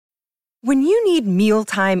When you need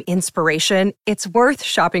mealtime inspiration, it's worth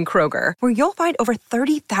shopping Kroger, where you'll find over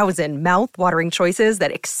 30,000 mouth-watering choices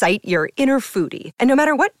that excite your inner foodie. And no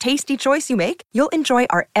matter what tasty choice you make, you'll enjoy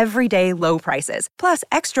our everyday low prices, plus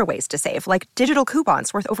extra ways to save, like digital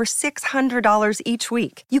coupons worth over $600 each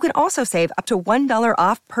week. You can also save up to $1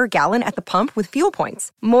 off per gallon at the pump with fuel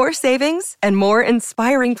points. More savings and more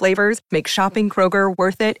inspiring flavors make shopping Kroger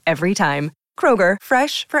worth it every time. Kroger,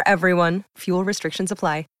 fresh for everyone. Fuel restrictions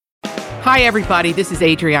apply. Hi, everybody. This is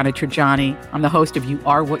Adriana Trajani. I'm the host of You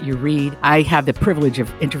Are What You Read. I have the privilege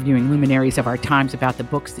of interviewing luminaries of our times about the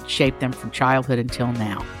books that shaped them from childhood until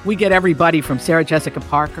now. We get everybody from Sarah Jessica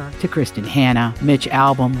Parker to Kristen Hanna, Mitch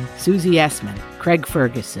Albom, Susie Essman, Craig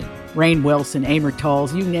Ferguson, Rainn Wilson, Amor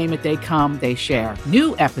Tolls, you name it, they come, they share.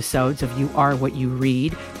 New episodes of You Are What You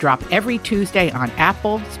Read drop every Tuesday on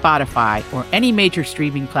Apple, Spotify, or any major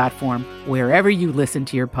streaming platform wherever you listen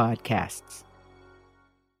to your podcasts.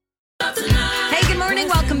 Hey, good morning.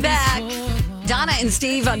 Welcome back. Donna and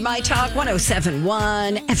Steve on My Talk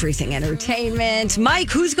 107.1, Everything Entertainment. Mike,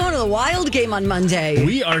 who's going to the Wild game on Monday?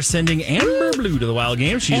 We are sending Amber Blue to the Wild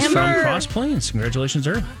game. She's from Cross Plains. Congratulations,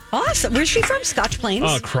 her. Awesome. Where's she from? Scotch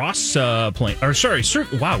Plains? Cross Plains. Or sorry,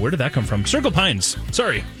 wow, where did that come from? Circle Pines.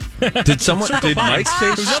 Sorry. Did Mike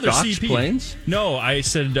say Scotch Plains? No, I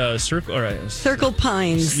said Circle. All right. Circle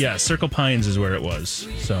Pines. Yeah, Circle Pines is where it was.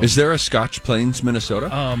 So, is there a Scotch Plains, Minnesota?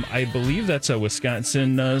 I believe that's a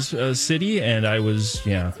Wisconsin city, and I was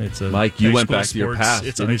it's a Mike. You went back to your past.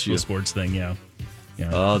 It's a high school sports thing. Yeah.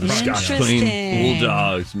 Oh, the Scotch Plains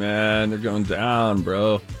Bulldogs, man, they're going down,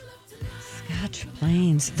 bro. Scotch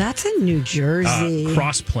Plains. That's in New Jersey.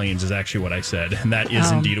 Cross Plains is actually what I said, and that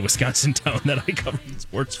is indeed a Wisconsin town that I covered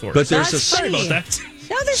sports for. But there's sorry about that.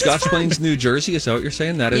 No, Scotch Plains, New Jersey. Is that what you're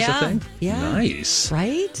saying? That is a thing. Yeah. Nice.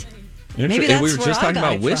 Right. Maybe that's we were just talking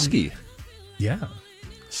about whiskey. From. Yeah.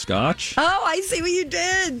 Scotch. Oh, I see what you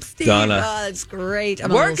did, Steve. Donna. Oh, that's great.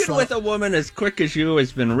 Working with a woman as quick as you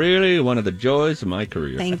has been really one of the joys of my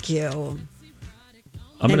career. Thank you.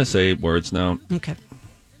 I'm going to say words now. Okay.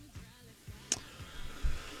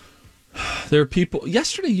 There are people.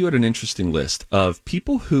 Yesterday, you had an interesting list of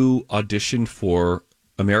people who auditioned for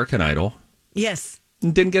American Idol. Yes.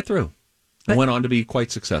 And didn't get through. And went on to be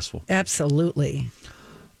quite successful. Absolutely.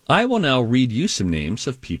 I will now read you some names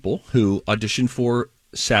of people who auditioned for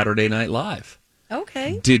Saturday Night Live.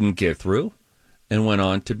 Okay. Didn't get through and went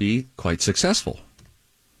on to be quite successful.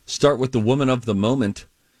 Start with the woman of the moment,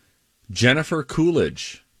 Jennifer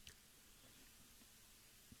Coolidge.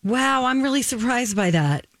 Wow, I'm really surprised by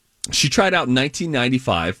that. She tried out in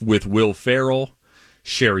 1995 with Will Ferrell,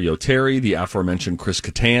 Sherry O'Terry, the aforementioned Chris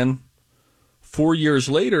Kattan. 4 years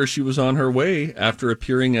later, she was on her way after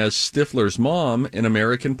appearing as Stifler's mom in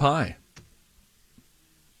American Pie.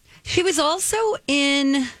 She was also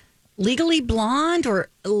in Legally Blonde or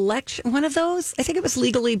Election, one of those. I think it was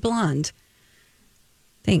Legally Blonde.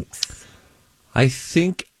 Thanks. I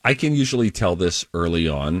think I can usually tell this early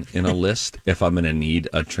on in a list if I'm going to need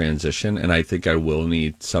a transition, and I think I will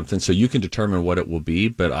need something. So you can determine what it will be,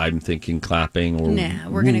 but I'm thinking clapping or nah,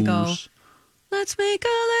 we're going to go, let's make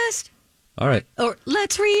a list. All right. Or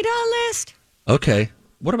let's read a list. Okay.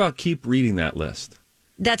 What about keep reading that list?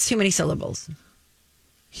 That's too many syllables.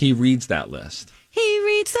 He reads that list. He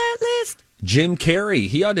reads that list. Jim Carrey,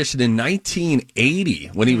 he auditioned in 1980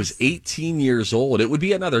 when he was 18 years old. It would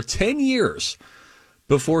be another 10 years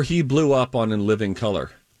before he blew up on In Living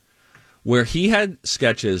Color, where he had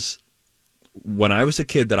sketches when I was a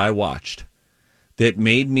kid that I watched that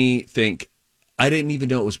made me think I didn't even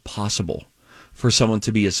know it was possible for someone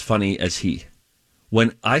to be as funny as he.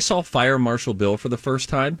 When I saw Fire Marshal Bill for the first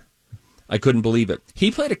time, I couldn't believe it.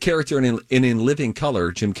 He played a character in Living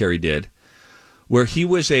Color, Jim Carrey did, where he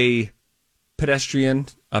was a pedestrian,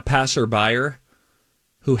 a passerby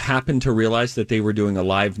who happened to realize that they were doing a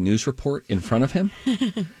live news report in front of him.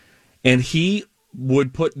 And he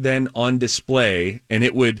would put then on display, and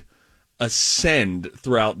it would ascend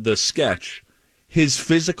throughout the sketch, his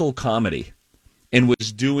physical comedy, and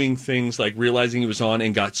was doing things like realizing he was on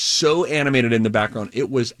and got so animated in the background.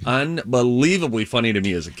 It was unbelievably funny to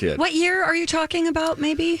me as a kid. What year are you talking about,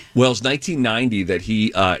 maybe? Well, it's 1990 that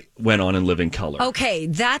he went on In Living Color. Okay,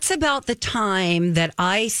 that's about the time that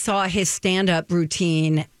I saw his stand-up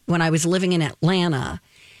routine when I was living in Atlanta.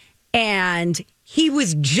 And he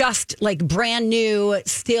was just like brand new,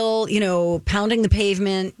 still, pounding the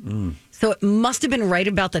pavement. So it must have been right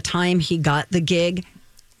about the time he got the gig.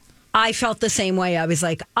 I felt the same way. I was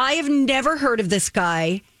like, I have never heard of this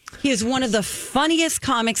guy. He is one of the funniest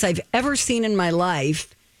comics I've ever seen in my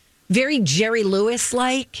life. Very Jerry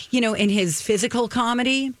Lewis-like, in his physical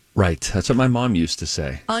comedy. Right. That's what my mom used to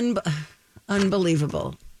say.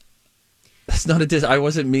 Unbelievable. That's not a diss. I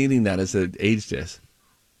wasn't meaning that as an age diss.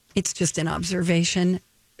 It's just an observation.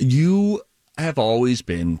 You have always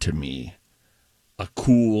been, to me, a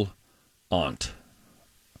cool aunt.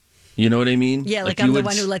 You know what I mean? Yeah, like I'm the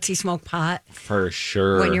one who lets you smoke pot. For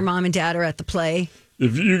sure. When your mom and dad are at the play.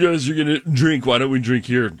 If you guys are going to drink, why don't we drink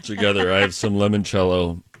here together? I have some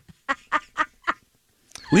limoncello.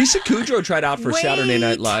 Lisa Kudrow tried out for Saturday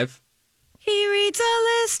Night Live. He reads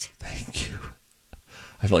a list. Thank you.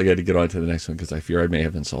 I felt like I had to get on to the next one because I fear I may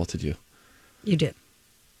have insulted you. You did.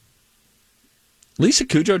 Lisa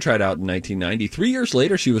Kudrow tried out in 1990. 3 years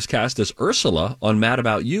later, she was cast as Ursula on Mad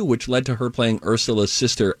About You, which led to her playing Ursula's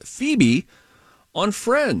sister, Phoebe, on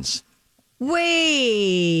Friends.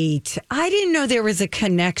 Wait, I didn't know there was a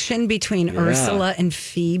connection between Ursula and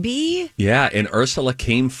Phoebe. Yeah, and Ursula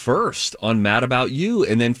came first on Mad About You,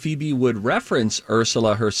 and then Phoebe would reference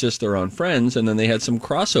Ursula, her sister, on Friends, and then they had some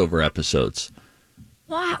crossover episodes.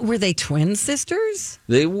 What? Were they twin sisters?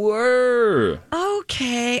 They were.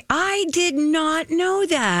 Okay, I did not know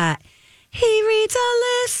that. He reads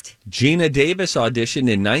a list. Gina Davis auditioned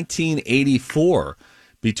in 1984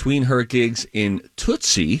 between her gigs in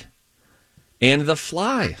Tootsie and The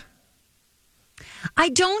Fly. I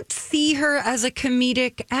don't see her as a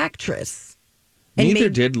comedic actress. Neither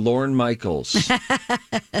did Lorne Michaels.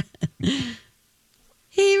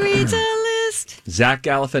 He reads a list. Zach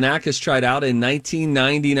Galifianakis tried out in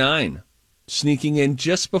 1999, sneaking in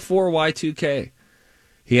just before Y2K.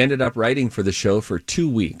 He ended up writing for the show for 2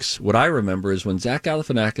 weeks. What I remember is when Zach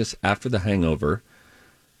Galifianakis, after The Hangover,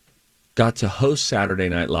 got to host Saturday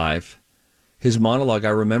Night Live, his monologue, I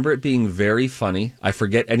remember it being very funny. I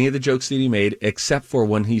forget any of the jokes that he made, except for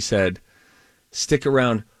when he said, "Stick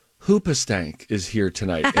around, Hoopastank is here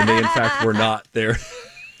tonight." And they, in fact, were not there.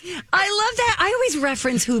 I love that. I always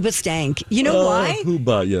reference Hoobastank. You know why?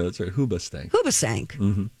 Hooba, yeah, that's right. Hoobastank. Hoobastank.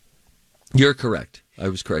 Mm-hmm. You're correct. I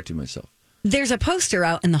was correcting myself. There's a poster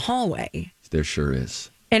out in the hallway. There sure is.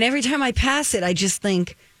 And every time I pass it, I just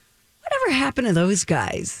think, whatever happened to those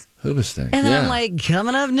guys? Hoobastank. And then I'm like,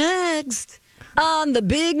 coming up next on the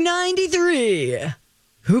Big 93,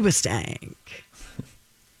 Hoobastank.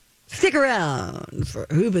 Stick around for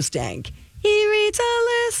Hoobastank. He reads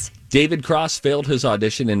a list. David Cross failed his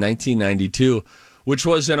audition in 1992, which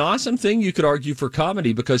was an awesome thing, you could argue, for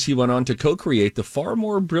comedy, because he went on to co-create the far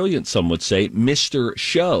more brilliant, some would say, Mr.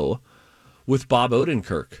 Show with Bob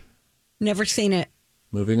Odenkirk. Never seen it.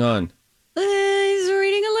 Moving on. He's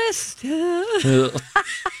reading a list.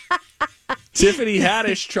 Tiffany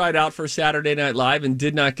Haddish tried out for Saturday Night Live and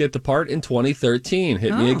did not get the part in 2013.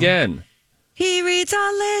 Hit me again. He reads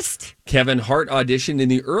a list. Kevin Hart auditioned in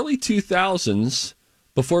the early 2000s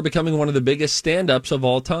before becoming one of the biggest stand-ups of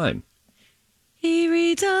all time. He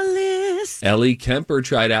reads a list. Ellie Kemper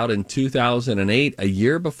tried out in 2008, a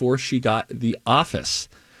year before she got The Office,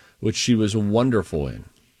 which she was wonderful in.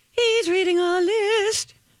 He's reading a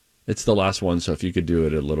list. It's the last one, so if you could do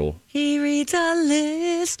it a little. He reads a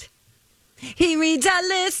list. He reads a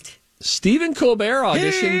list. Stephen Colbert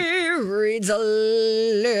auditioned. He reads a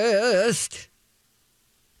list.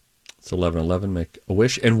 It's 11:11. Make a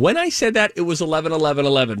wish. And when I said that, it was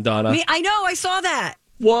 11:11:11. Donna. I know. I saw that.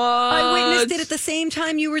 What? I witnessed it at the same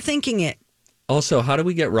time you were thinking it. Also, how do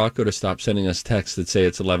we get Rocco to stop sending us texts that say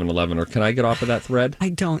it's 11:11? Or can I get off of that thread? I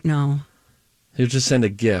don't know. He'll just send a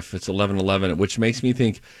GIF. It's 11:11, which makes me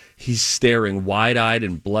think he's staring wide-eyed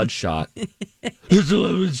and bloodshot. It's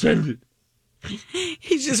 11. Send it.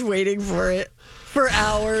 He's just waiting for it for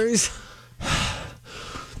hours.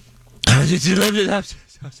 It's 11.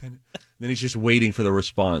 Then he's just waiting for the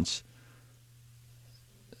response.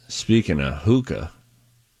 Speaking of hookah,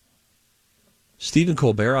 Stephen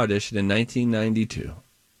Colbert auditioned in 1992.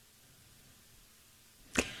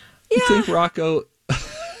 You think Rocco...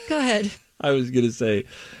 Go ahead. I was going to say,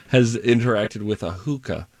 has interacted with a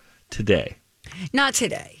hookah today? Not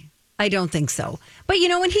today. I don't think so. But you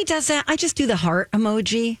know, when he does that, I just do the heart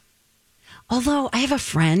emoji. Although I have a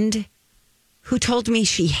friend who told me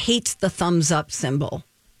she hates the thumbs up symbol.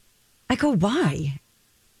 I go, why?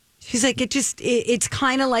 She's like, it's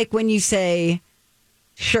kind of like when you say,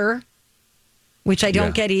 sure, which I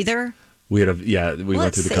don't get either. We went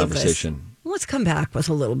through the conversation. Let's come back with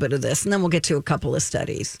a little bit of this, and then we'll get to a couple of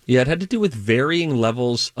studies. Yeah, it had to do with varying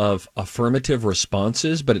levels of affirmative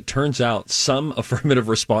responses, but it turns out some affirmative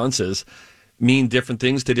responses mean different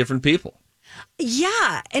things to different people.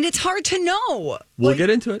 Yeah, and it's hard to know. We'll get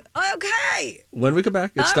into it. Okay. When we come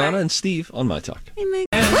back, it's All Donna right. and Steve on My Talk. Woo,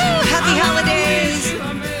 happy holidays.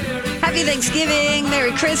 Happy Thanksgiving,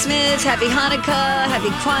 Merry Christmas, Happy Hanukkah, Happy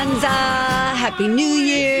Kwanzaa, Happy New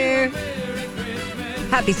Year,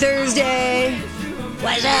 Happy Thursday.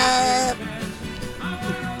 What's up?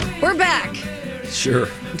 We're back. Sure.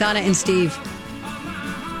 Donna and Steve.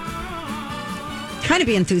 Trying to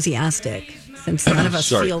be enthusiastic since none of us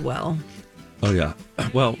feel well. Oh, yeah.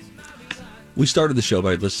 Well, we started the show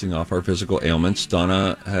by listing off our physical ailments.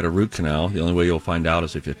 Donna had a root canal. The only way you'll find out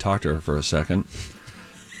is if you talk to her for a second.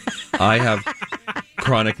 I have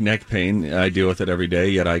chronic neck pain. I deal with it every day,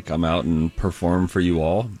 yet I come out and perform for you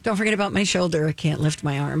all. Don't forget about my shoulder. I can't lift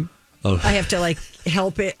my arm. Oh. I have to,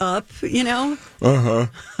 help it up, Uh-huh.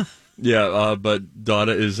 Yeah, but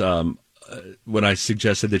Donna is... when I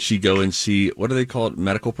suggested that she go and see, what do they call it,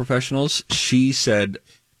 medical professionals, she said,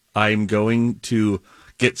 I'm going to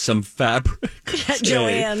get some fabric at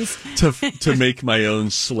Joann's to make my own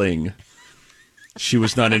sling. She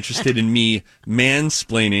was not interested in me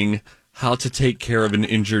mansplaining how to take care of an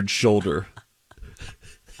injured shoulder.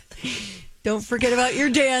 Don't forget about your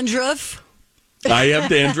dandruff. I have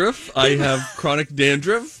dandruff. I have chronic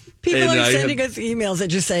dandruff. People are sending us emails that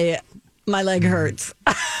just say, my leg hurts.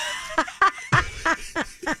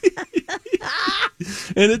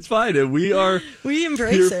 And it's fine. And we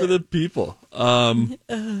embrace here it for the people.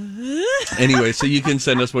 Anyway, so you can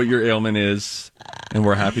send us what your ailment is, and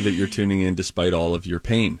we're happy that you're tuning in despite all of your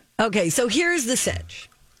pain. Okay, so here's the sitch.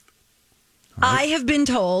 Right. I have been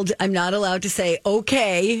told I'm not allowed to say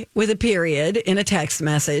okay with a period in a text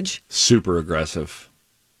message. Super aggressive.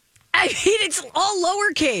 I mean, it's all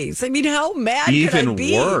lowercase. I mean, how mad could I be?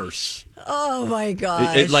 Even worse. Oh, my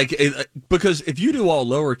gosh. Because if you do all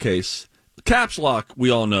lowercase, caps lock, we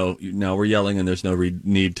all know. Now we're yelling and there's no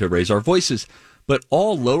need to raise our voices. But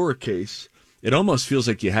all lowercase, it almost feels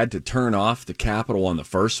like you had to turn off the capital on the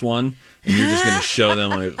first one. And you're just going to show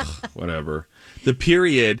them, whatever. The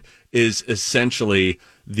period is essentially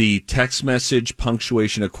the text message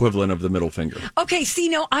punctuation equivalent of the middle finger. Okay, see,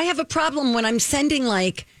 no, I have a problem when I'm sending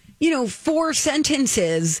 4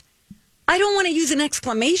 sentences. I don't want to use an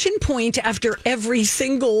exclamation point after every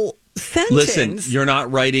single sentence. Listen, you're not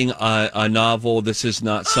writing a novel. This is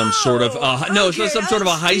not some sort of it's not some sort of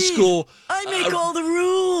a high school. I make all the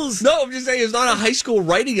rules. No, I'm just saying it's not a high school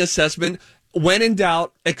writing assessment. When in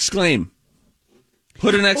doubt, exclaim.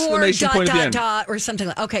 Put an exclamation point at the end. Or something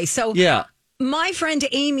like. Okay, so yeah, my friend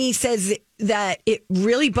Amy says that it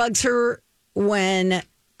really bugs her when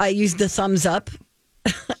I use the thumbs up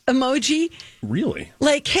emoji. Really?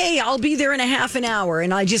 Like, hey, I'll be there in a half an hour,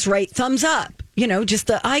 and I just write thumbs up, just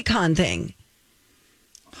the icon thing.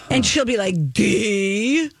 And she'll be like,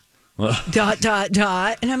 D, ...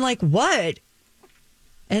 And I'm like, what?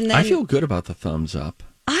 And then I feel good about the thumbs up.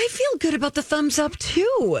 I feel good about the thumbs up,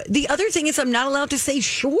 too. The other thing is I'm not allowed to say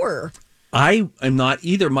sure. I am not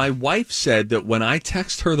either. My wife said that when I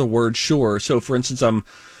text her the word sure, so for instance, I'm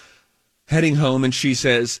heading home and she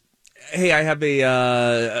says, hey, I have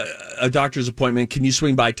a doctor's appointment. Can you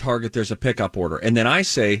swing by Target? There's a pickup order. And then I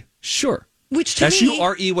say, sure. Which to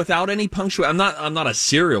S-U-R-E without any punctuation. I'm not a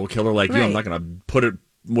serial killer like you. I'm not going to put it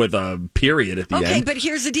with a period at the end. Okay, but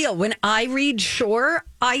here's the deal. When I read sure,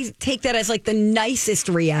 I take that as the nicest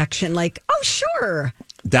reaction. Like, oh, sure.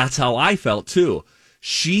 That's how I felt, too.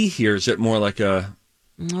 She hears it more like a...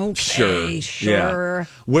 Okay, sure. Yeah.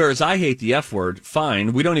 Whereas I hate the F word,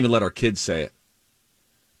 fine. We don't even let our kids say it.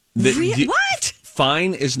 What?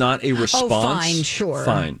 Fine is not a response. Oh, fine, sure.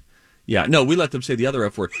 Fine. Yeah, no, we let them say the other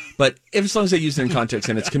F word. But as long as they use it in context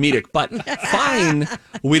and it's comedic. But fine,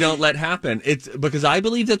 we don't let happen. It's because I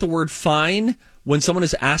believe that the word fine, when someone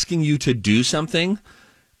is asking you to do something,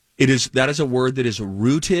 that is a word that is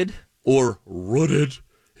rooted or rooted,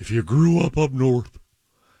 if you grew up north,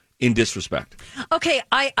 in disrespect. Okay,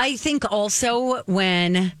 I think also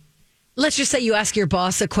when, let's just say you ask your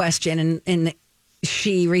boss a question and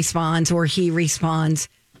she responds or he responds,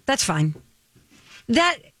 that's fine.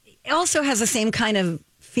 That also has the same kind of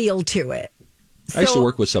feel to it. I used to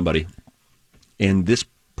work with somebody, and this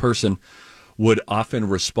person would often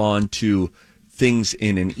respond to things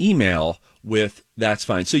in an email with, that's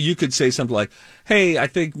fine. So you could say something like, hey, I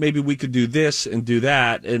think maybe we could do this and do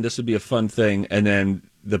that, and this would be a fun thing. And then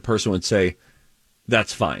the person would say,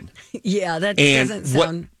 that's fine. Yeah, that doesn't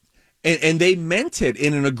sound... And they meant it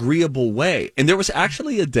in an agreeable way. And there was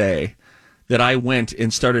actually a day that I went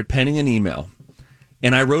and started penning an email.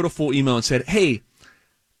 And I wrote a full email and said, hey,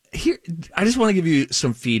 here, I just want to give you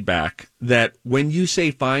some feedback that when you say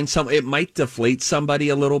fine, it might deflate somebody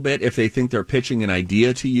a little bit if they think they're pitching an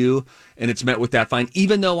idea to you and it's met with that fine.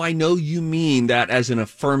 Even though I know you mean that as an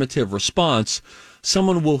affirmative response,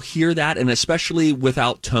 someone will hear that, and especially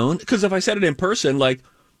without tone. Because if I said it in person,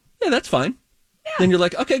 yeah, that's fine. Then you're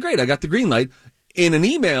like, okay, great, I got the green light. In an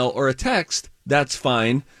email or a text, that's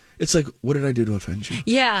fine. It's like, what did I do to offend you?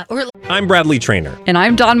 Yeah. Or I'm Bradley Trainer. And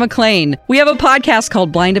I'm Don McClain. We have a podcast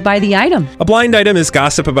called Blinded by the Item. A blind item is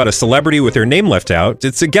gossip about a celebrity with their name left out.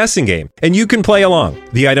 It's a guessing game, and you can play along.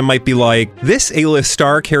 The item might be like, this A-list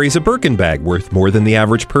star carries a Birkin bag worth more than the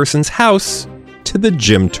average person's house to the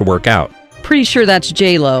gym to work out. Pretty sure that's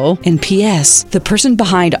J-Lo. And P.S. the person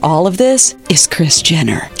behind all of this is Kris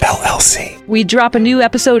Jenner, LLC. We drop a new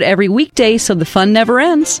episode every weekday so the fun never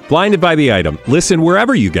ends. Blinded by the Item. Listen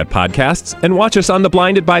wherever you get podcasts and watch us on the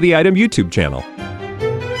Blinded by the Item YouTube channel.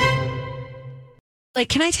 like,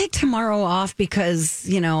 can I take tomorrow off because,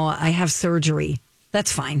 I have surgery?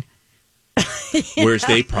 That's fine. Whereas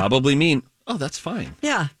they probably mean, oh, that's fine.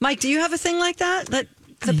 Yeah. Mike, do you have a thing like that? That's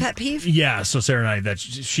a pet peeve? Yeah, so Sarah and I,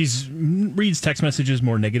 she's reads text messages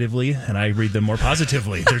more negatively, and I read them more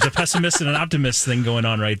positively. There's a pessimist and an optimist thing going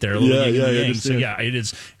on right there. A little yin and yang. So yeah, it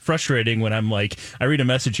is frustrating when I'm like, I read a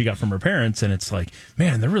message she got from her parents, and it's like,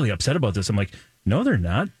 man, they're really upset about this. I'm like, no, they're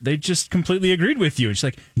not. They just completely agreed with you. And she's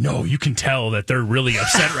like, no, you can tell that they're really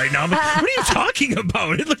upset right now. I'm like, what are you talking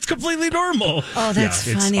about? It looks completely normal. Oh,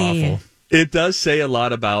 that's funny. It's awful. It does say a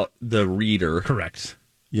lot about the reader. Correct.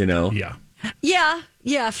 Yeah.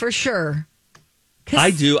 Yeah, for sure. I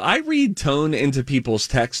do. I read tone into people's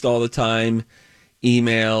text all the time,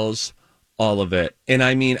 emails, all of it. And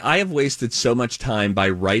I mean, I have wasted so much time by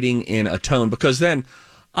writing in a tone because then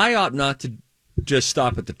I opt not to just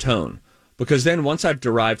stop at the tone. Because then once I've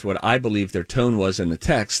derived what I believe their tone was in the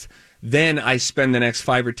text, then I spend the next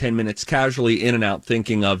 5 or 10 minutes casually in and out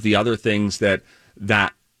thinking of the other things that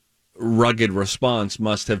rugged response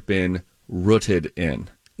must have been rooted in.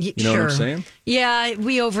 You know what I'm saying? Yeah,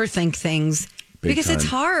 we overthink things because it's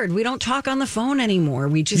hard. We don't talk on the phone anymore.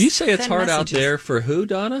 We just You say it's hard messages. out there for who,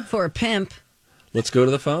 Donna? For a pimp. Let's go to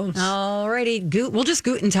the phones. Alrighty, we'll just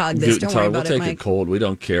Guten-Tag this. Don't worry about we'll take Mike. it cold. We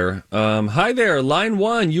don't care. Hi there, line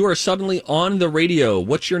 1. You are suddenly on the radio.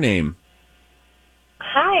 What's your name?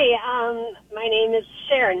 Hi, my name is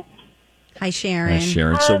Sharon. Hi, Sharon. Hi,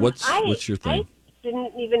 Sharon. So what's your thing? I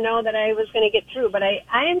didn't even know that I was going to get through, but I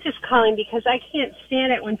am just calling because I can't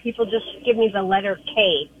stand it when people just give me the letter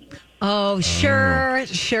K. Oh, sure.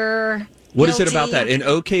 What is it about that? An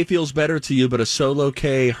OK feels better to you, but a solo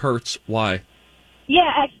K hurts. Why?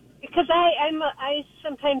 Yeah, because I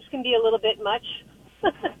sometimes can be a little bit much.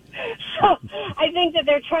 So I think that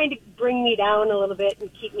they're trying to bring me down a little bit and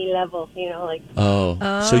keep me level,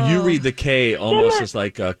 Oh. So you read the K almost as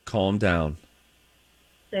like a calm down.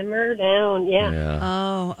 Simmer down, yeah.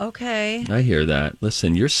 Oh, okay. I hear that.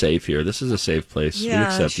 Listen, you're safe here. This is a safe place. Yeah, we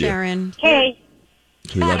accept Sharon. K.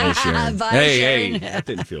 you. We love you, Sharon. Bye, hey, Sharon. that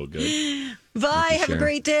didn't feel good. Bye. Have a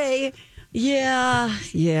great day. Yeah.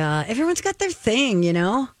 Everyone's got their thing,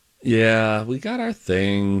 Yeah, we got our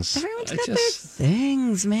things. Everyone's got their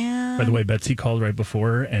things, man. By the way, Betsy called right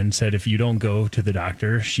before and said if you don't go to the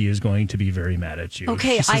doctor, she is going to be very mad at you.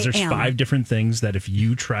 Okay, she says there's am. 5 different things that if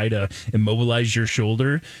you try to immobilize your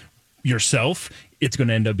shoulder yourself, it's going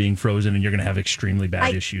to end up being frozen and you're going to have extremely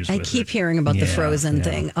bad issues with it. I keep hearing about the frozen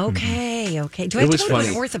thing. Okay. Do I have to go to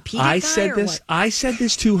an orthopedic guy I said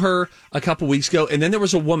this to her a couple weeks ago, and then there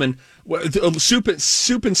was a woman, soup and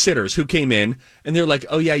sitters, who came in, and they're like,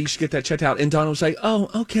 oh, yeah, you should get that checked out. And Donna was like, oh,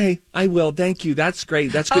 okay, I will. Thank you. That's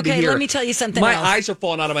great. That's good to hear. Okay, let me tell you something My else. eyes are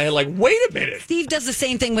falling out of my head like, wait a minute. Steve does the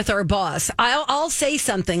same thing with our boss. I'll say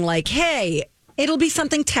something like, hey, it'll be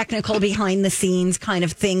something technical behind the scenes kind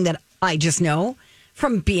of thing that I just know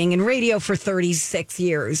from being in radio for 36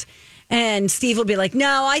 years. And Steve will be like,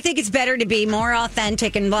 no, I think it's better to be more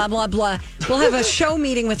authentic and blah, blah, blah. We'll have a show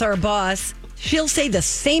meeting with our boss. She'll say the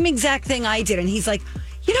same exact thing I did. And he's like,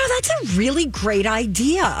 that's a really great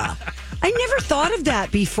idea. I never thought of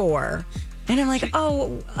that before. And I'm like,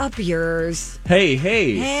 oh, up yours.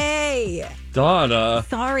 Hey. Donna.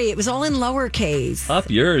 Sorry, it was all in lowercase. Up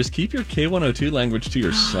yours. Keep your K102 language to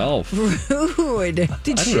yourself. Rude.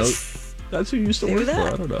 Did you? That's who you used to work for. I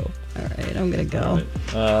don't know. All right, I'm going to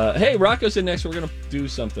go. Hey, Rocco's in next. We're going to do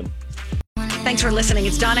something. Thanks for listening.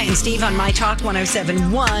 It's Donna and Steve on My Talk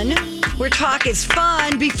 107.1, where talk is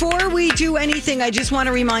fun. Before we do anything, I just want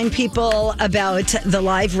to remind people about the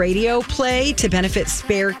live radio play to benefit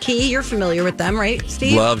Spare Key. You're familiar with them, right,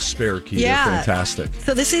 Steve? Love Spare Key. Yeah. They're fantastic.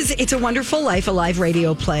 So It's a Wonderful Life, a live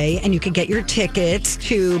radio play, and you can get your tickets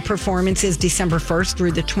to performances December 1st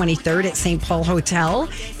through the 23rd at St. Paul Hotel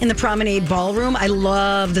in the Promenade Ballroom. I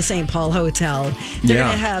love the St. Paul Hotel. They're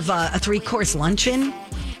going to have a 3-course luncheon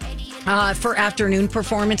for afternoon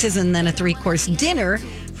performances, and then a 3-course dinner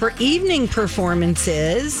for evening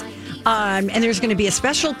performances. And there's going to be a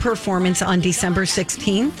special performance on December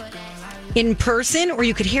 16th in person, or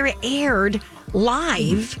you could hear it aired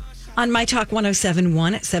live on My Talk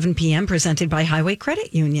 107.1 at 7 p.m., presented by Highway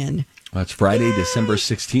Credit Union. That's Friday, December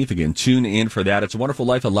 16th. Again, tune in for that. It's a Wonderful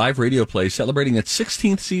Life, a live radio play celebrating its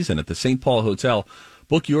 16th season at the St. Paul Hotel.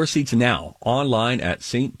 Book your seats now online at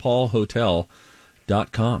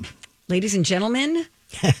stpaulhotel.com. Ladies and gentlemen,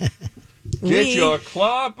 get your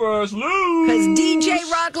clappers loose. Because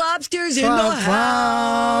DJ Rock Lobster's in the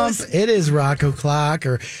house. It is Rock O'Clock.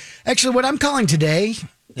 Or actually, what I'm calling today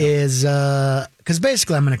is because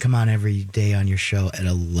basically I'm going to come on every day on your show at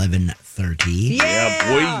 11:30.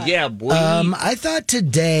 Yeah, boy. I thought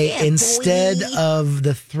today, instead of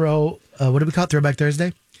the what do we call it? Throwback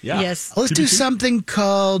Thursday? Yeah. Yes. Let's do something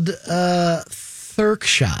called Thirk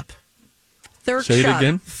Shop. Thirk Say Shop. it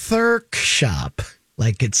again. Thirk Shop.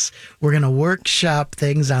 Like we're going to workshop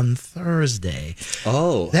things on Thursday.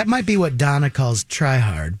 Oh. That might be what Donna calls try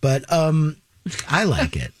hard, but I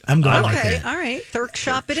like it. I'm going with it. All right. Thirk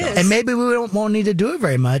Shop it is. And maybe we won't need to do it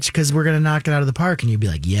very much because we're going to knock it out of the park, and you'd be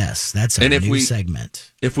like, yes, that's our new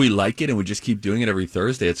segment. If we like it and we just keep doing it every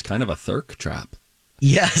Thursday, it's kind of a Thirk trap.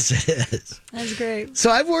 Yes, it is. That's great. So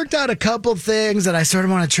I've worked out a couple things that I sort of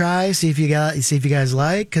want to try, see if you guys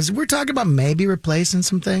like, because we're talking about maybe replacing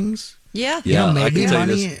some things. Yeah. You know, maybe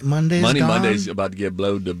Monday's about to get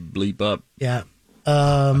blowed to bleep up. Yeah.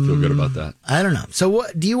 I feel good about that. I don't know. So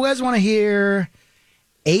what do you guys want to hear,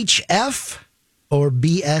 HF or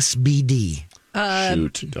BSBD?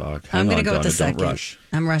 Shoot, Doc. I'm going to go with the second. Don't rush.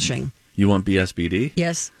 I'm rushing. You want BSBD?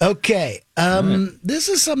 Yes. Okay. This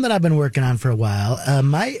is something I've been working on for a while.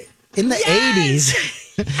 In the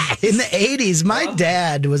 80s, my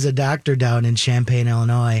dad was a doctor down in Champaign,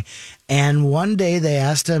 Illinois. And one day they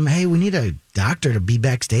asked him, hey, we need a doctor to be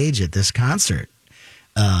backstage at this concert.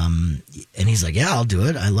 And he's like, yeah, I'll do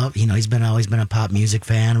it. I love, he's always been a pop music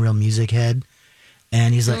fan, a real music head.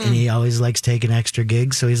 And he's like, and he always likes taking extra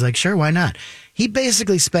gigs. So he's like, sure, why not? He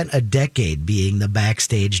basically spent a decade being the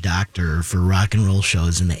backstage doctor for rock and roll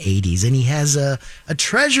shows in the 80s. And he has a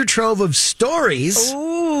treasure trove of stories.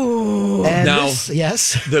 Ooh. And now,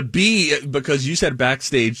 yes. The B, because you said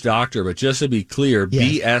backstage doctor, but just to be clear,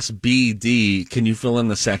 yes. BSBD, can you fill in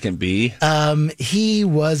the second B? He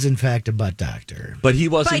was, in fact, a butt doctor. But he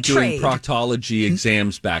wasn't doing proctology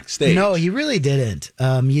exams backstage. No, he really didn't.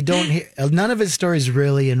 You don't hear, none of his stories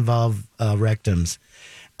really involve rectums.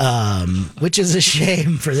 Which is a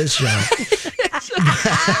shame for this show. I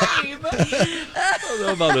don't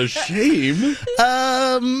know about a shame.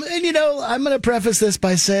 And I'm going to preface this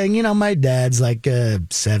by saying, my dad's like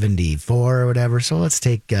 74 or whatever, so let's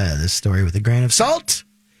take this story with a grain of salt.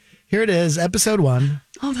 Here it is, episode 1.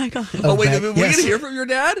 Oh my God. Oh, wait, we're going to hear from your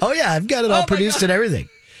dad? Oh, yeah, I've got it all produced and everything.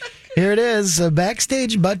 Here it is,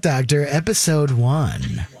 Backstage Butt Doctor, episode 1. Wow.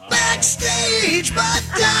 Backstage Butt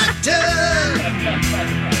Doctor,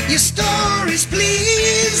 your stories,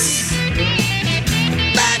 please.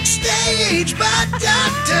 Backstage Butt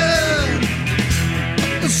Doctor,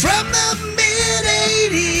 from the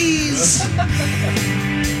mid-'80s.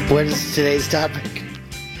 What is today's topic?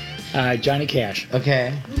 Johnny Cash.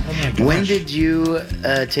 Okay. Oh when did you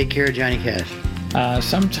take care of Johnny Cash?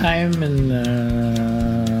 Sometime in the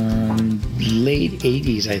late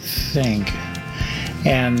 80s, I think.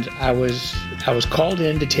 And I was called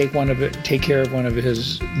in to take care of one of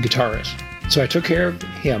his guitarists. So I took care of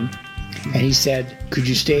him, and he said, could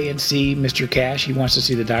you stay and see Mr. Cash? He wants to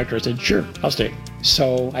see the doctor. I said, sure, I'll stay.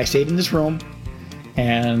 So I stayed in this room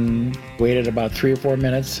and waited about 3 or 4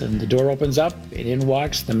 minutes, and the door opens up, and in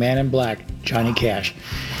walks the man in black, Johnny Cash.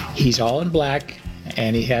 He's all in black,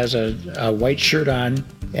 and he has a white shirt on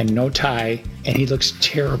and no tie, and he looks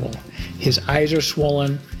terrible. His eyes are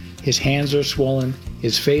swollen, his hands are swollen,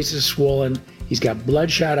 his face is swollen, he's got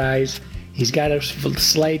bloodshot eyes, he's got a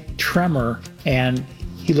slight tremor, and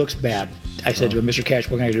he looks bad. I said to him, Mr. Cash,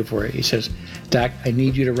 what can I do for you? He says, Doc, I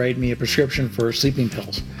need you to write me a prescription for sleeping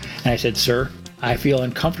pills. And I said, sir, I feel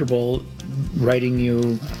uncomfortable writing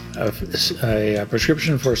you a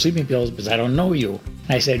prescription for sleeping pills because I don't know you.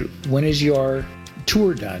 And I said, when is your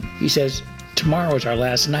tour done? He says, tomorrow is our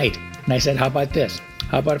last night. And I said, how about this?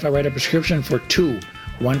 How about if I write a prescription for 2,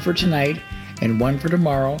 one for tonight and one for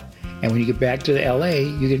tomorrow, and when you get back to the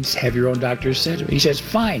LA, you can have your own doctor's schedule. He says,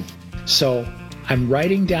 fine. So I'm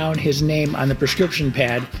writing down his name on the prescription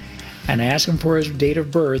pad, and I asked him for his date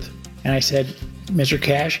of birth, and I said, Mr.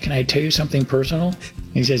 Cash, can I tell you something personal?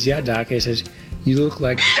 And he says, yeah, Doc. I says, you look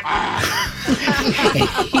like... And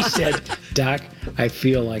he said, Doc, I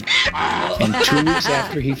feel like... And 2 weeks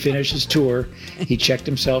after he finished his tour, he checked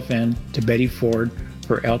himself in to Betty Ford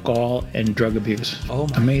for alcohol and drug abuse. Oh,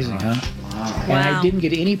 amazing, huh? And I didn't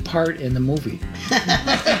get any part in the movie.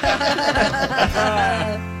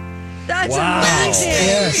 That's amazing.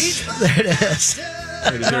 Yes, there it is.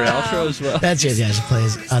 Wait, is there an outro as well? That's it. Yeah, it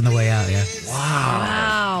plays on the way out. Yeah.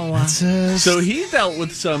 Wow. That's So he dealt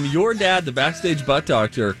with your dad, the backstage butt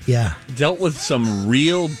doctor. Yeah. Dealt with some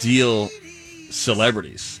real deal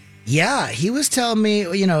celebrities. Yeah, he was telling me,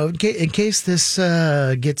 in case this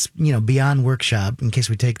gets, beyond workshop, in case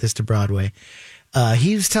we take this to Broadway,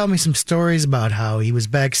 he was telling me some stories about how he was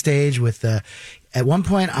backstage with, at one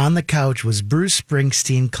point on the couch was Bruce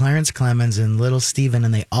Springsteen, Clarence Clemens, and Little Steven,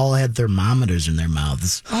 and they all had thermometers in their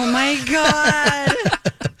mouths. Oh, my God.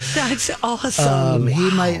 That's awesome.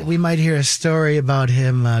 We might hear a story about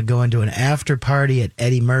him going to an after party at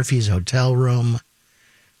Eddie Murphy's hotel room.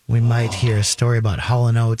 We might hear a story about Hall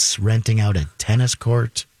 & Oates renting out a tennis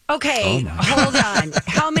court. Okay, hold on.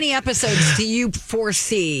 How many episodes do you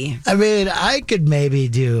foresee? I mean, I could maybe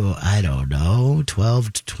do, 12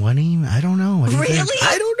 to 20. I don't know. What do you think?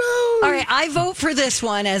 I don't know. All right, I vote for this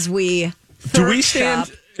one as we Do we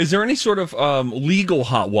stand... Is there any sort of legal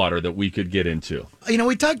hot water that we could get into?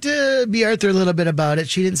 We talked to B. Arthur a little bit about it.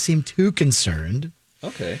 She didn't seem too concerned.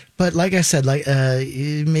 Okay. But like I said,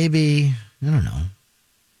 maybe, I don't know.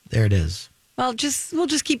 There it is. Well, we'll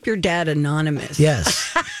just keep your dad anonymous.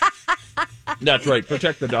 Yes. That's right.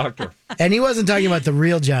 Protect the doctor. And he wasn't talking about the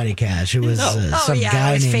real Johnny Cash. It was some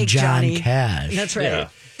guy named John Johnny. Cash. That's right. Yeah.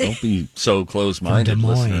 Don't be so close-minded, From Des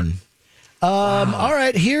listener. Moines. All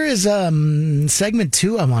right, here is segment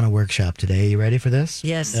 2 I want to workshop today. You ready for this?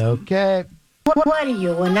 Yes. Okay. What are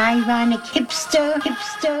you, an ironic hipster?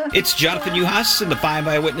 It's Jonathan Uhas in the 5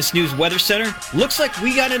 Eyewitness News Weather Center. Looks like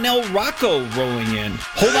we got an El Rocco rolling in.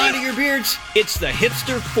 Hold on to your beards. It's the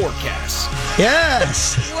hipster forecast.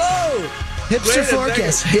 Yes. Whoa. Hipster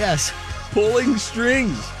forecast. Yes. Pulling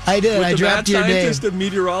strings. I did. With I dropped the your mad name. scientist of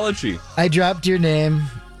meteorology. I dropped your name.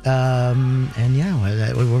 And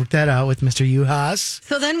yeah, we worked that out with Mr. Uhas.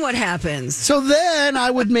 So then what happens? So then I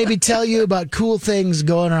would maybe tell you about cool things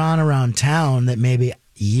going on around town that maybe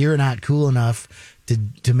you're not cool enough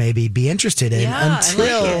to maybe be interested in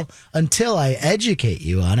until I educate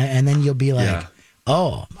you on it. And then you'll be like,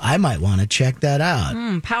 oh, I might want to check that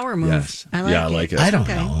out. Power move. Yes. I like it. I don't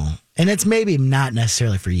know. And it's maybe not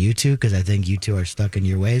necessarily for you two, because I think you two are stuck in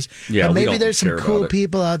your ways. Yeah, but we maybe don't there's some care cool about it.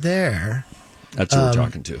 people out there. That's who we're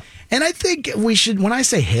talking to. And I think we should, when I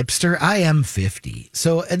say hipster, I am 50.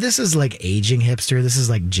 So this is like aging hipster. This is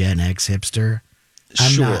like Gen X hipster.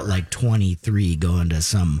 I'm not like 23 going to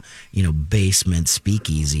some, basement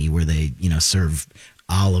speakeasy where they, serve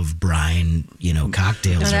olive brine,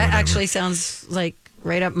 cocktails or that whatever. actually sounds like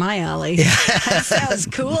right up my alley. That sounds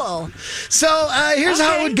cool. So here's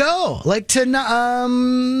how it would go. Like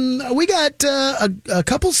we got a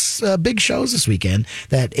couple big shows this weekend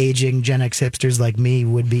that aging Gen X hipsters like me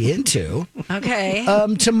would be into. Okay.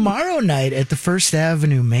 Tomorrow night at the First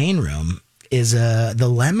Avenue main room is the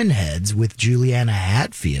Lemonheads with Juliana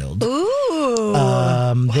Hatfield. Ooh. Who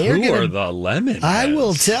are the Lemonheads? I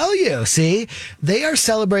will tell you. See, they are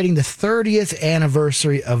celebrating the 30th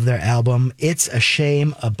anniversary of their album, It's a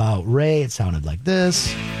Shame About Ray. It sounded like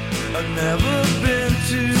this. I've never been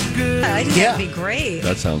too good. I think that'd be great.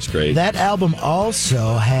 That sounds great. That album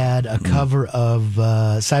also had a cover of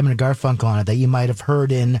Simon & Garfunkel on it that you might have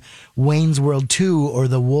heard in Wayne's World 2 or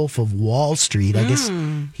The Wolf of Wall Street. I guess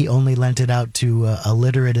he only lent it out to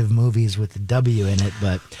alliterative movies with the W in it,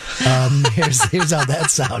 but here's how that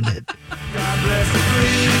sounded.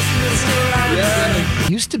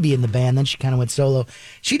 Used to be in the band, then she kind of went solo.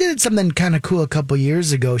 She did something kind of cool a couple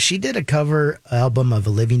years ago. She did a cover album of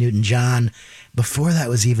Olivia Newton-John before that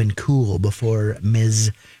was even cool, before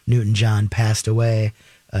Ms. Newton-John passed away.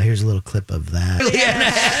 Here's a little clip of that.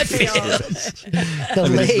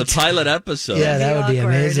 The pilot episode. Yeah, that would be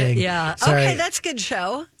amazing. Yeah. Sorry. Okay, that's a good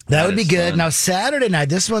show. That would be good. fun. Now, Saturday night,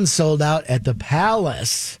 this one's sold out at the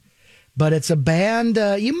Palace, but it's a band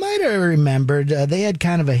you might have remembered. They had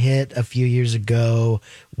kind of a hit a few years ago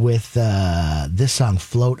with this song,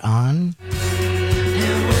 Float On.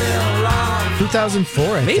 2004,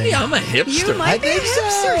 I think. Maybe I'm a hipster. You might I be a think so.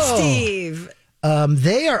 hipster, Steve.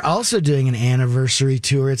 They are also doing an anniversary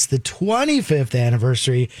tour. It's the 25th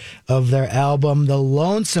anniversary of their album, The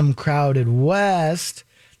Lonesome Crowded West.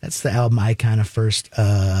 That's the album I kind of first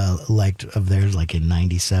liked of theirs, like in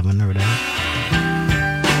 97 or whatever.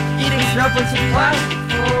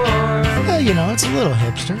 It's a little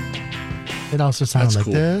hipster. It also sounds like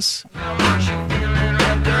cool. this.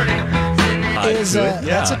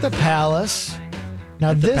 That's at the Palace.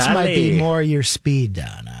 Now, this might be more your speed,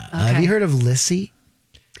 Donna. Have you heard of Lissy?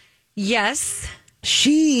 Yes.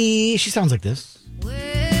 She sounds like this.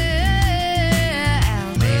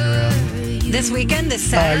 This weekend, this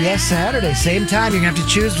Saturday? Yes, Saturday. Same time. You're going to have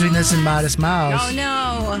to choose between this and Modest Mouse. Oh,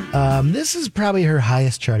 no. This is probably her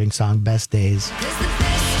highest charting song, Best Days.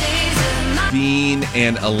 Dean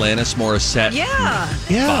and Alanis Morissette. Yeah.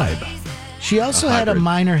 Vibe. She also had a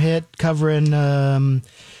minor hit covering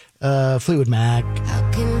Fleetwood Mac.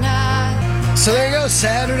 So there you go.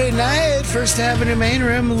 Saturday night, First Avenue main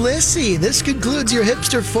room. Lissy, this concludes your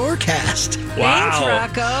hipster forecast. Wow.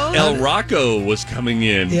 Thanks, Rocco. El Rocco was coming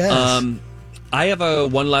in. Yes. I have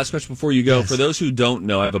one last question before you go. Yes. For those who don't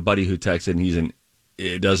know, I have a buddy who texted, and he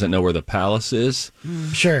doesn't know where the Palace is.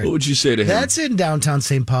 Sure. What would you say to him? That's in downtown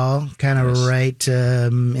St. Paul, kind of right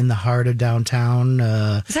in the heart of downtown.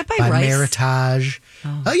 Is that by Rice? Meritage.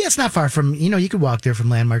 Oh, yeah, it's not far from, you could walk there from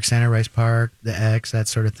Landmark Center, Rice Park, the X, that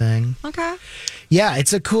sort of thing. Okay. Yeah,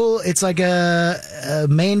 it's like a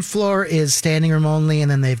main floor is standing room only, and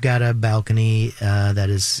then they've got a balcony that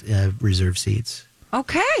is reserved seats.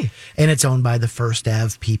 Okay. And it's owned by the First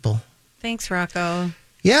Ave people. Thanks, Rocco.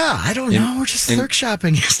 Yeah, I don't know. We're just thrift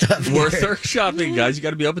shopping and stuff. We're here. thrift shopping, guys. You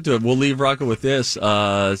got to be open to it. We'll leave Rocco with this. You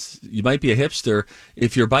might be a hipster.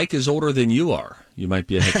 If your bike is older than you are, you might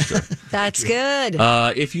be a hipster. That's good.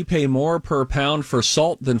 If you pay more per pound for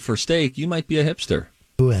salt than for steak, you might be a hipster.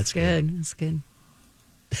 Ooh, that's good. That's good.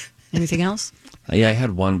 Anything else? Yeah, I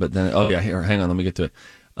had one, but then, here, hang on. Let me get to it.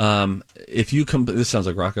 If you this sounds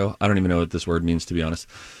like Rocco. I don't even know what this word means, to be honest.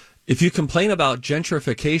 If you complain about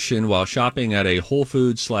gentrification while shopping at a Whole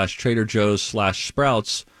Foods /Trader Joe's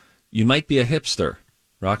 /Sprouts, you might be a hipster.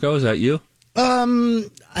 Rocco, is that you? I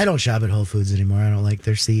don't shop at Whole Foods anymore. I don't like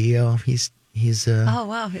their CEO. He's oh,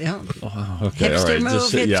 wow. Yeah. Oh, okay, hipster all right. move,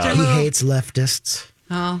 Just, hipster he move. hates leftists.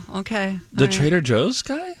 Oh, okay. The All right. Trader Joe's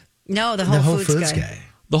guy? No, the The Whole Foods guy.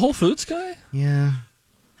 The Whole Foods guy? Yeah.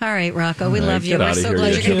 All right, Rocco, we All right, love you. get We're outta so here, glad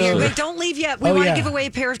you you're going to be here. hipster. Wait, don't leave yet. We Oh, want to yeah. give away a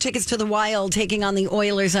pair of tickets to the Wild, taking on the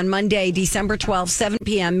Oilers on Monday, December 12th, 7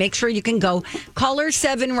 p.m. Make sure you can go. Caller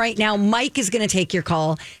 7 right now. Mike is going to take your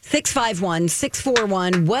call.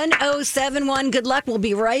 651-641-1071. Good luck. We'll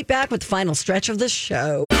be right back with the final stretch of the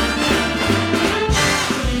show.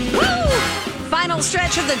 Woo! Final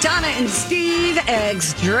stretch of the Donna and Steve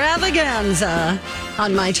extravaganza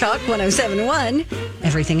on My Talk 107.1.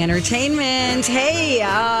 Everything Entertainment. Hey,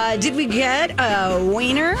 did we get a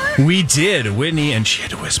wiener? We did, Whitney, and she had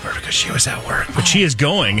to whisper because she was at work. But she is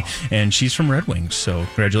going, and she's from Red Wings, so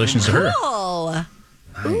congratulations to her. Cool.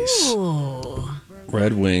 Nice. Ooh.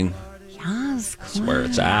 Red Wing. Yes, That's where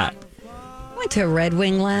it's at. Went to Red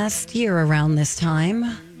Wing last year around this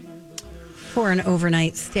time for an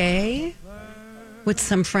overnight stay with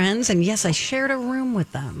some friends. And yes, I shared a room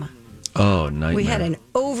with them. Oh, nightmare. We had an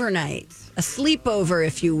overnight, a sleepover,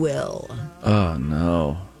 if you will. Oh,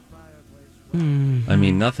 no. I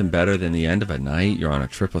mean, nothing better than the end of a night. You're on a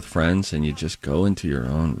trip with friends, and you just go into your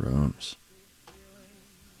own rooms.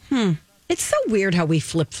 It's so weird how we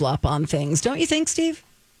flip-flop on things, don't you think, Steve?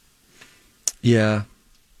 Yeah.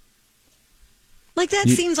 Like, that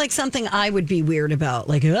seems like something I would be weird about.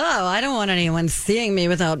 Like, oh, I don't want anyone seeing me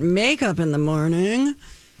without makeup in the morning.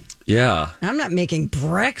 Yeah. I'm not making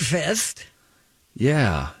breakfast.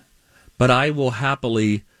 Yeah. But I will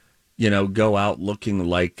happily, go out looking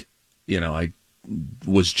like, I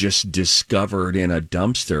was just discovered in a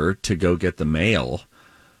dumpster to go get the mail.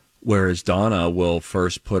 Whereas Donna will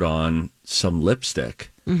first put on some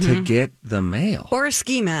lipstick to get the mail. Or a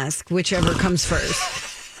ski mask, whichever comes first.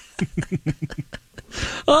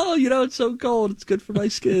 Oh, it's so cold. It's good for my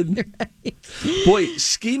skin. Right. Boy,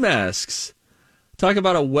 ski masks. Talk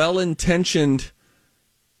about a well-intentioned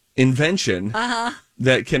invention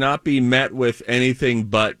that cannot be met with anything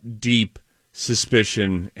but deep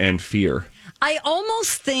suspicion and fear. I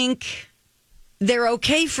almost think they're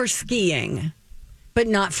okay for skiing, but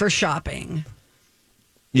not for shopping.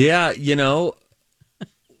 Yeah,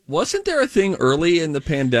 wasn't there a thing early in the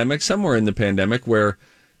pandemic, somewhere in the pandemic, where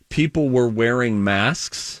people were wearing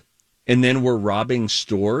masks and then were robbing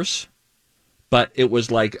stores? But it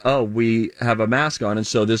was like, oh, we have a mask on, and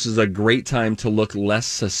so this is a great time to look less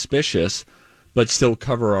suspicious, but still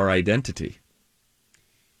cover our identity.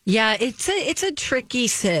 Yeah, it's a tricky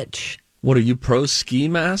sitch. What, are you pro ski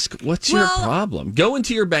mask? What's your problem? Go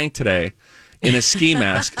into your bank today in a ski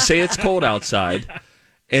mask, say it's cold outside,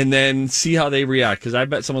 and then see how they react, because I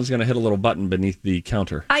bet someone's going to hit a little button beneath the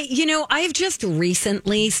counter. I've just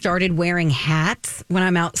recently started wearing hats when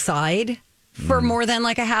I'm outside for more than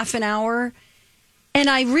like a half an hour. And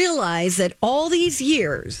I realize that all these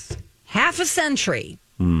years, half a century,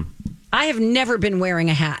 I have never been wearing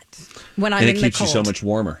a hat when I'm in the cold. And it keeps you so much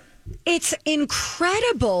warmer. It's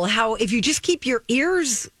incredible how if you just keep your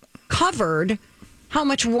ears covered, how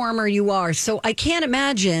much warmer you are. So I can't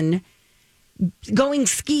imagine going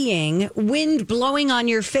skiing, wind blowing on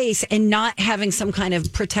your face, and not having some kind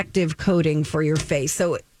of protective coating for your face.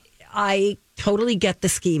 So I totally get the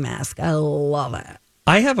ski mask. I love it.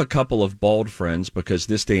 I have a couple of bald friends because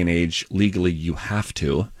this day and age, legally, you have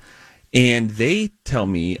to. And they tell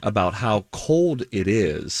me about how cold it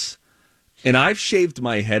is. And I've shaved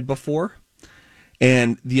my head before.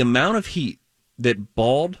 And the amount of heat that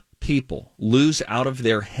bald people lose out of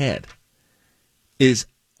their head is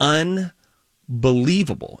unbelievable.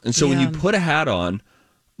 And so when you put a hat on,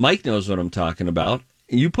 Mike knows what I'm talking about.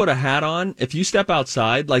 You put a hat on, if you step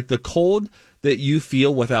outside, like the cold that you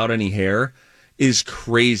feel without any hair is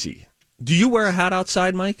crazy. Do you wear a hat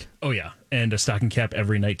outside, Mike? Oh, yeah. And a stocking cap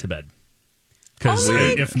every night to bed. Because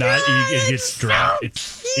if not, it gets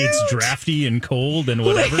it's drafty and cold and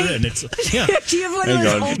whatever. And it's, yeah. Do you have one of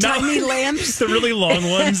those old-timey lamps? The really long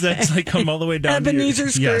ones that like come all the way down Ebenezer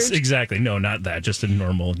Scrooge? Yes, exactly. No, not that. Just a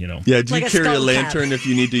normal, Yeah, do you carry a lantern if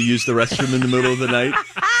you need to use the restroom in the middle of the night?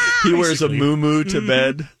 He wears a muumuu to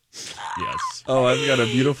bed. Yes. Oh, I've got a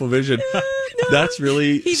beautiful vision. That's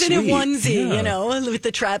really He's sweet. in a onesie, with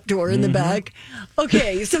the trap door in the back.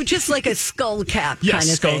 Okay, so just like a skull cap kind of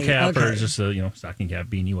skull thing. cap or just a stocking cap,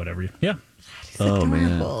 beanie, whatever. Yeah. Oh,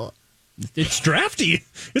 man. It's drafty.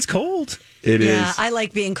 It's cold. It is. Yeah, I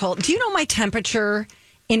like being cold. Do you know my temperature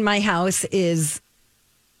in my house is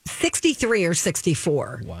 63 or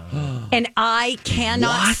 64? Wow. And I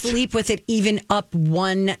cannot sleep with it even up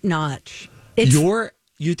one notch. Your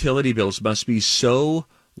utility bills must be so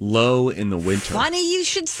low in the winter. Funny you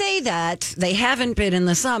should say that. They haven't been in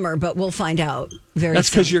the summer, but we'll find out very That's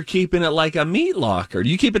soon. because you're keeping it like a meat locker. Do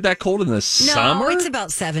you keep it that cold in the summer? No, it's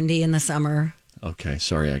about 70 in the summer. Okay,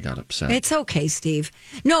 sorry I got upset. It's okay, Steve.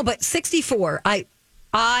 No, but 64.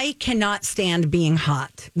 I cannot stand being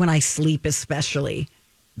hot when I sleep, especially.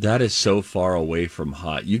 That is so far away from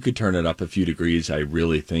hot. You could turn it up a few degrees, I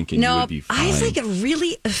really think, and you would be fine. I have like a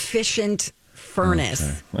really efficient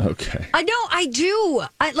furnace. Okay. I know, I do.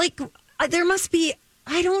 There must be,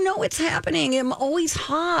 I don't know what's happening. I'm always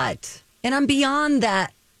hot. And I'm beyond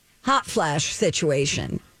that hot flash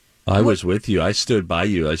situation. I was with you. I stood by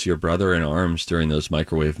you as your brother in arms during those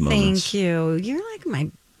microwave moments. Thank you. You're like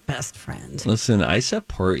my best friend. Listen, I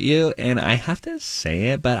support you, and I have to say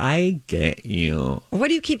it, but I get you. What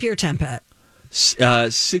do you keep your temp at?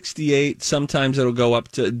 68. Sometimes it'll go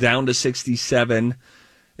down to 67,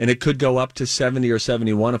 and it could go up to 70 or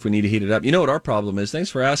 71 if we need to heat it up. You know what our problem is?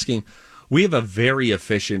 Thanks for asking. We have a very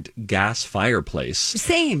efficient gas fireplace.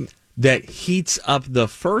 Same. That heats up the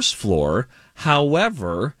first floor.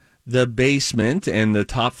 However, the basement and the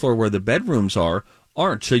top floor where the bedrooms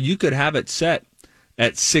aren't. So you could have it set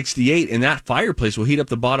at 68, and that fireplace will heat up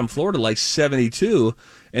the bottom floor to like 72,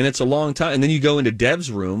 and it's a long time. And then you go into Dev's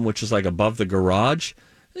room, which is like above the garage.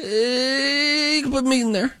 You can put meat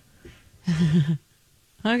in there.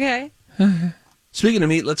 Okay. Speaking of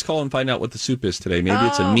meat, let's call and find out what the soup is today. Maybe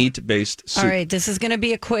it's a meat-based soup. All right, this is going to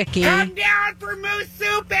be a quickie. Come down for moose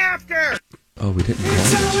soup after. Oh, we didn't call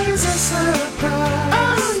It's it. always a surprise.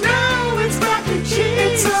 Oh, no, it's mac and cheese.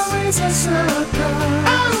 It's always a surprise.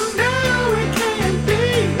 Oh, no, it can't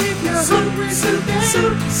be. If you're hungry today,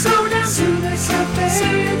 so down to the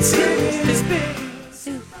cafe and sit.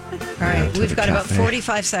 All right, we've got about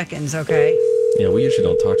 45 seconds, okay? Yeah, we usually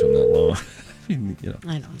don't talk to him that long.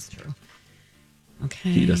 I know, it's true.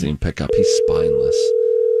 Okay. He doesn't even pick up. He's spineless.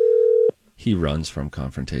 He runs from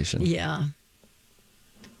confrontation. Yeah.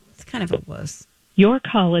 It's kind of a wuss. Your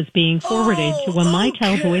call is being forwarded to a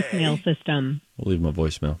Mitel voicemail system. We'll leave him a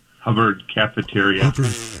voicemail. Hubbard Cafeteria.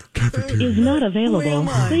 Is not available.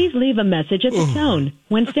 Please leave a message at the tone.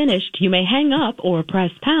 When finished, you may hang up or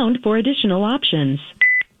press pound for additional options.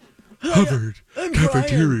 Hubbard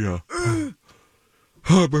Cafeteria.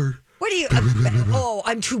 Hubbard. What do you...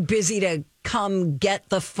 I'm too busy to come get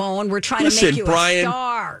the phone. We're trying Listen, to make you Brian, a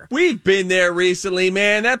star. We've been there recently,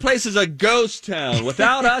 man. That place is a ghost town.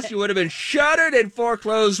 Without us, you would have been shuttered and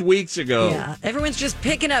foreclosed weeks ago. Yeah, everyone's just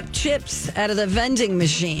picking up chips out of the vending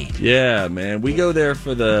machine. Yeah, man. We go there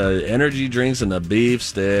for the energy drinks and the beef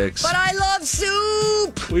sticks. But I love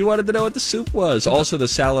soup. We wanted to know what the soup was. Also, the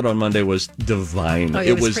salad on Monday was divine. Oh,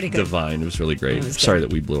 it was pretty good. Divine. It was really great. Was Sorry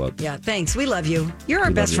that we blew up. Yeah, thanks. We love you. You're our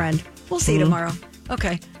We best love you. friend. We'll see you tomorrow.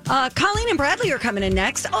 Okay. Colleen and Bradley are coming in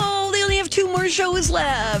next. Oh, they only have 2 more shows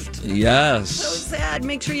left. Yes. So sad.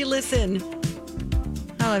 Make sure you listen.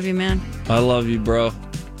 I love you, man. I love you, bro.